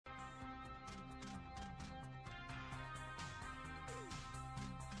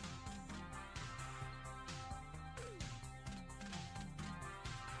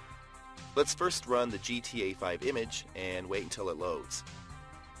Let's first run the GTA 5 image and wait until it loads.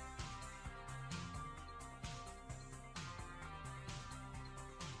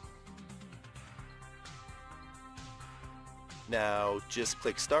 Now just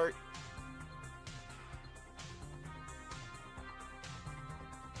click Start.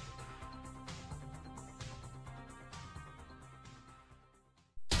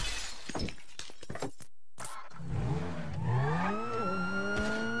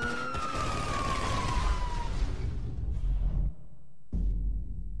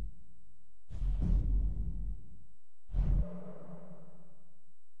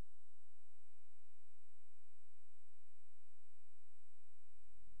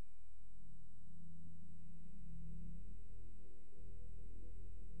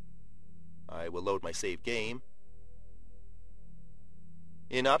 I will load my save game.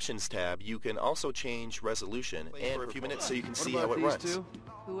 In Options tab, you can also change resolution and for a few minutes so you can see how it runs. Two?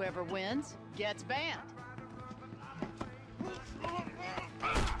 Whoever wins gets banned.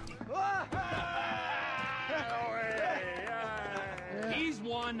 He's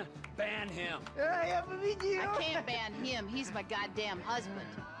one, ban him. I can't ban him. He's my goddamn husband.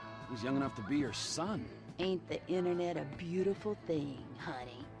 He's young enough to be your son. Ain't the internet a beautiful thing,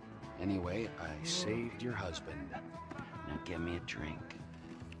 honey? Anyway, I saved your husband. Now get me a drink.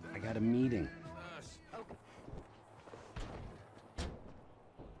 I got a meeting.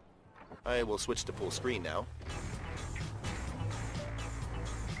 I will switch to full screen now.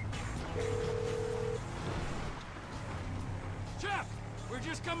 Jeff, we're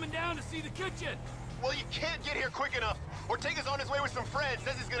just coming down to see the kitchen. Well, you can't get here quick enough. Ortega's on his way with some friends.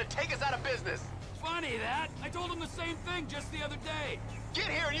 Says he's gonna take us out of business. Funny that. I told him the same thing just the other day. Get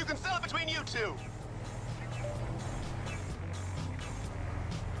here and you can settle it between you two.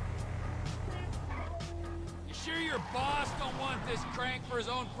 You sure your boss don't want this crank for his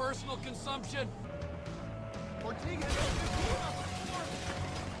own personal consumption? Ortega.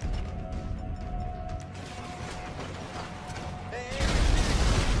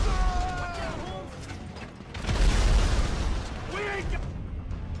 We ain't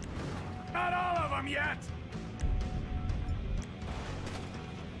got all of them yet.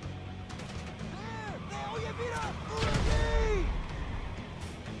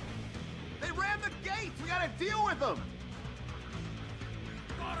 They rammed the gates. We gotta deal with them.